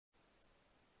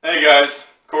Hey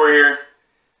guys, Corey here.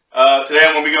 Today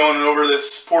I'm going to be going over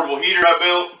this portable heater I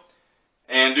built,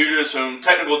 and due to some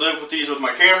technical difficulties with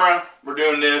my camera, we're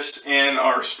doing this in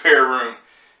our spare room.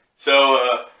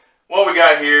 So what we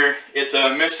got here, it's a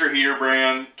Mr. Heater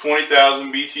brand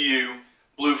 20,000 BTU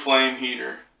blue flame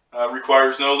heater.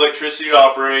 Requires no electricity to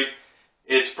operate.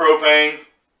 It's propane.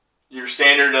 Your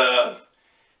standard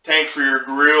tank for your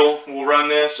grill will run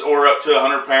this, or up to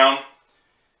 100 pound.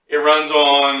 It runs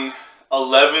on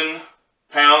 11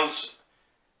 pounds,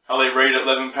 how they rate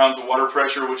 11 pounds of water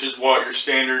pressure, which is what your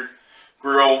standard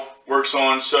grill works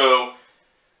on. So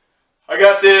I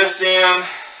got this in,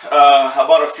 I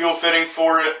bought a fuel fitting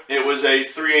for it. It was a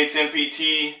 3/8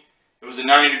 MPT. It was a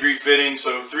 90-degree fitting,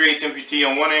 so 3/8 MPT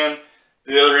on one end,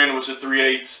 the other end was a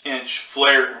 3/8 inch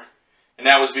flare. And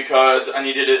that was because I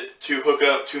needed it to hook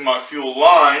up to my fuel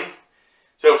line.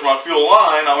 So for my fuel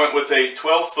line, I went with a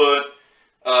 12-foot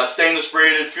stainless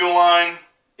braided fuel line.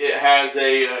 It has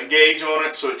a gauge on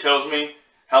it, so it tells me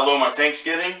how low my tank's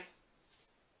getting.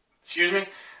 Excuse me.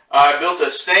 I built a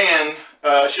stand.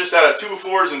 It's just out of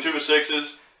 2x4s and 2x6s.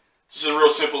 This is a real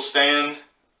simple stand.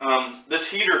 This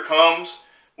heater comes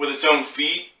with its own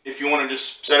feet if you want to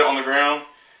just set it on the ground.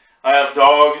 I have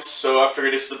dogs, so I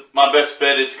figured my best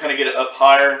bet is to kind of get it up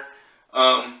higher.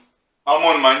 I'm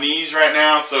on my knees right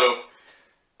now, so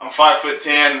I'm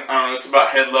 5'10". I don't know, it's about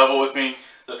head level with me,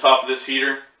 the top of this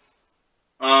heater.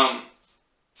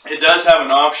 It does have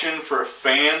an option for a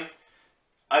fan.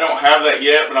 I don't have that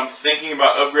yet, but I'm thinking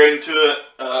about upgrading to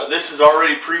it. This is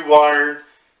already pre-wired.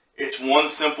 It's one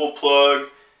simple plug.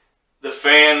 The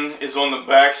fan is on the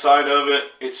back side of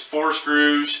it. It's 4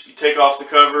 screws. You take off the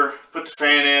cover, put the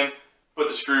fan in, put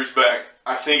the screws back.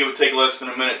 I think it would take less than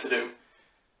a minute to do.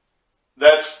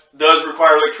 That does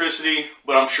require electricity,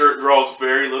 but I'm sure it draws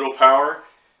very little power.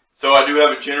 So I do have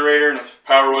a generator, and if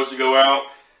power was to go out,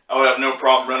 I would have no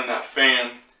problem running that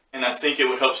fan, and I think it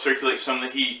would help circulate some of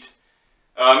the heat.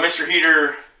 Mr.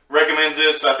 Heater recommends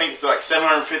this. I think it's like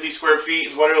 750 square feet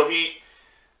is what it'll heat.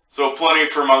 So plenty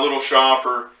for my little shop,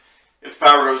 or if the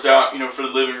power goes out, you know, for the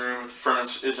living room if the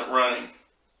furnace isn't running.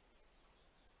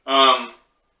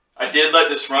 I did let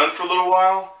this run for a little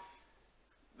while.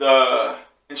 The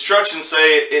instructions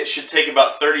say it should take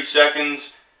about 30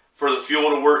 seconds for the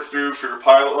fuel to work through for your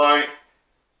pilot light.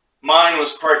 Mine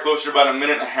was probably closer to about a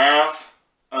minute and a half.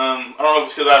 I don't know if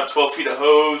it's because I have 12 feet of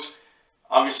hose.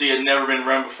 Obviously it had never been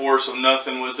run before, so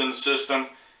nothing was in the system.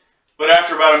 But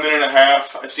after about a minute and a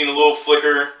half, I seen a little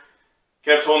flicker.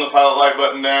 Kept holding the pilot light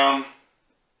button down.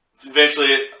 Eventually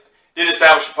it did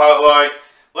establish the pilot light.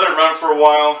 Let it run for a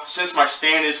while. Since my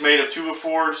stand is made of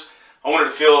 2x4s, I wanted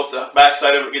to feel if the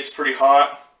backside of it gets pretty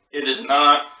hot. It does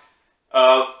not.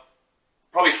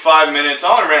 Probably 5 minutes.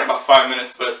 I only ran it about 5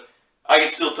 minutes, but I can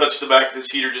still touch the back of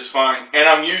this heater just fine. And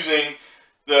I'm using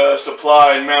the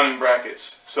supplied mounting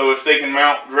brackets. So if they can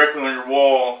mount directly on your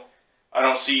wall, I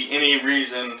don't see any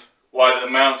reason why the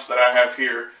mounts that I have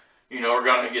here, you know, are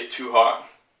going to get too hot.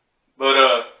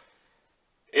 But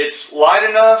it's light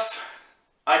enough.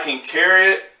 I can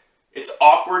carry it. It's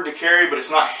awkward to carry, but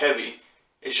it's not heavy.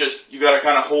 It's just you got to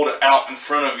kind of hold it out in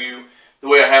front of you the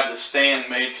way I have the stand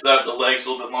made, because I have the legs a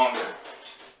little bit longer.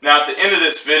 Now at the end of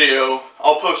this video,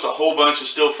 I'll post a whole bunch of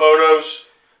still photos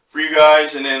for you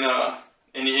guys, and then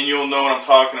and you'll know what I'm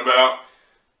talking about.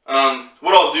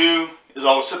 What I'll do is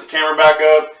I'll set the camera back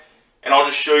up, and I'll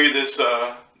just show you this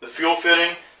the fuel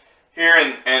fitting here,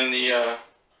 and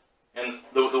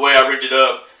the way I rigged it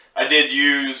up. I did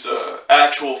use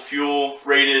actual fuel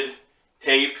rated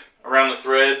tape around the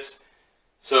threads.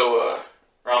 So,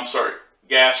 or I'm sorry,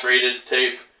 gas rated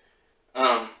tape.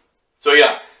 So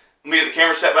yeah, let me get the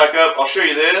camera set back up. I'll show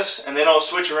you this, and then I'll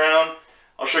switch around.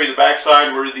 I'll show you the back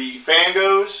side where the fan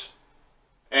goes,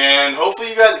 and hopefully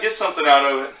you guys get something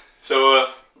out of it. So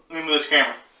let me move this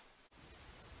camera.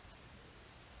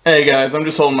 Hey guys, I'm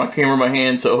just holding my camera in my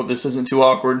hand, so I hope this isn't too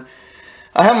awkward.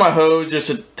 I have my hose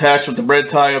just attached with the bread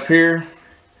tie up here,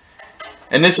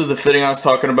 and this is the fitting I was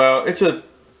talking about. It's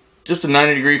just a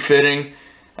 90-degree fitting.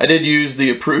 I did use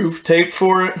the approved tape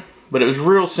for it, but it was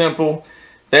real simple.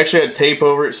 They actually had tape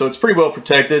over it, so it's pretty well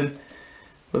protected.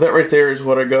 But that right there is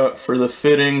what I got for the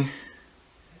fitting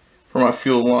for my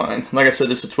fuel line. Like I said,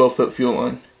 this is a 12-foot fuel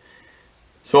line.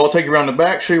 So I'll take you around the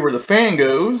back, show you where the fan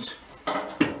goes.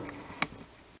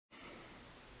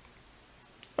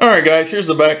 Alright guys, here's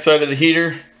the back side of the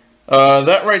heater.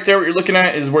 That right there, what you're looking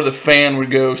at, is where the fan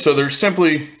would go. So there's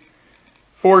simply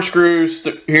 4 screws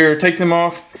here. Take them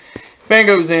off. Fan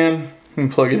goes in,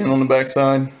 and plug it in on the back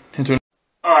side.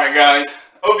 Alright guys,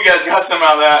 hope you guys got some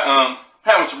out of that. I'm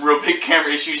having some real big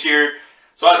camera issues here,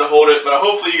 so I had to hold it. But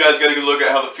hopefully you guys got a good look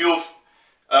at how the fuel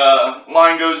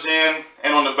line goes in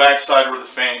and on the back side where the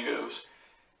fan goes.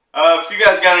 If you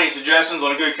guys got any suggestions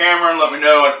on a good camera, let me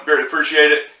know. I'd very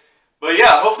appreciate it. But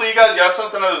yeah, hopefully you guys got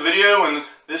something out of the video. And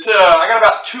this, I got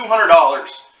about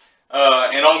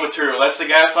 $200 in all the material. That's the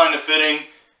gas line, the fitting,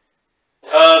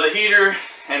 the heater,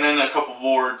 and then a couple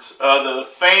boards. The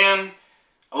fan,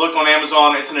 I looked on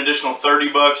Amazon, it's an additional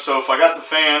 $30. So if I got the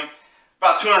fan,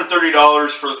 about $230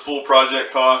 for the full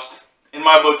project cost. In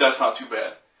my book, that's not too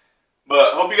bad.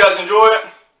 But hope you guys enjoy it.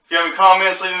 If you have any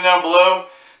comments, leave them down below.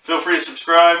 Feel free to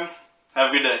subscribe. Have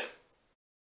a good day.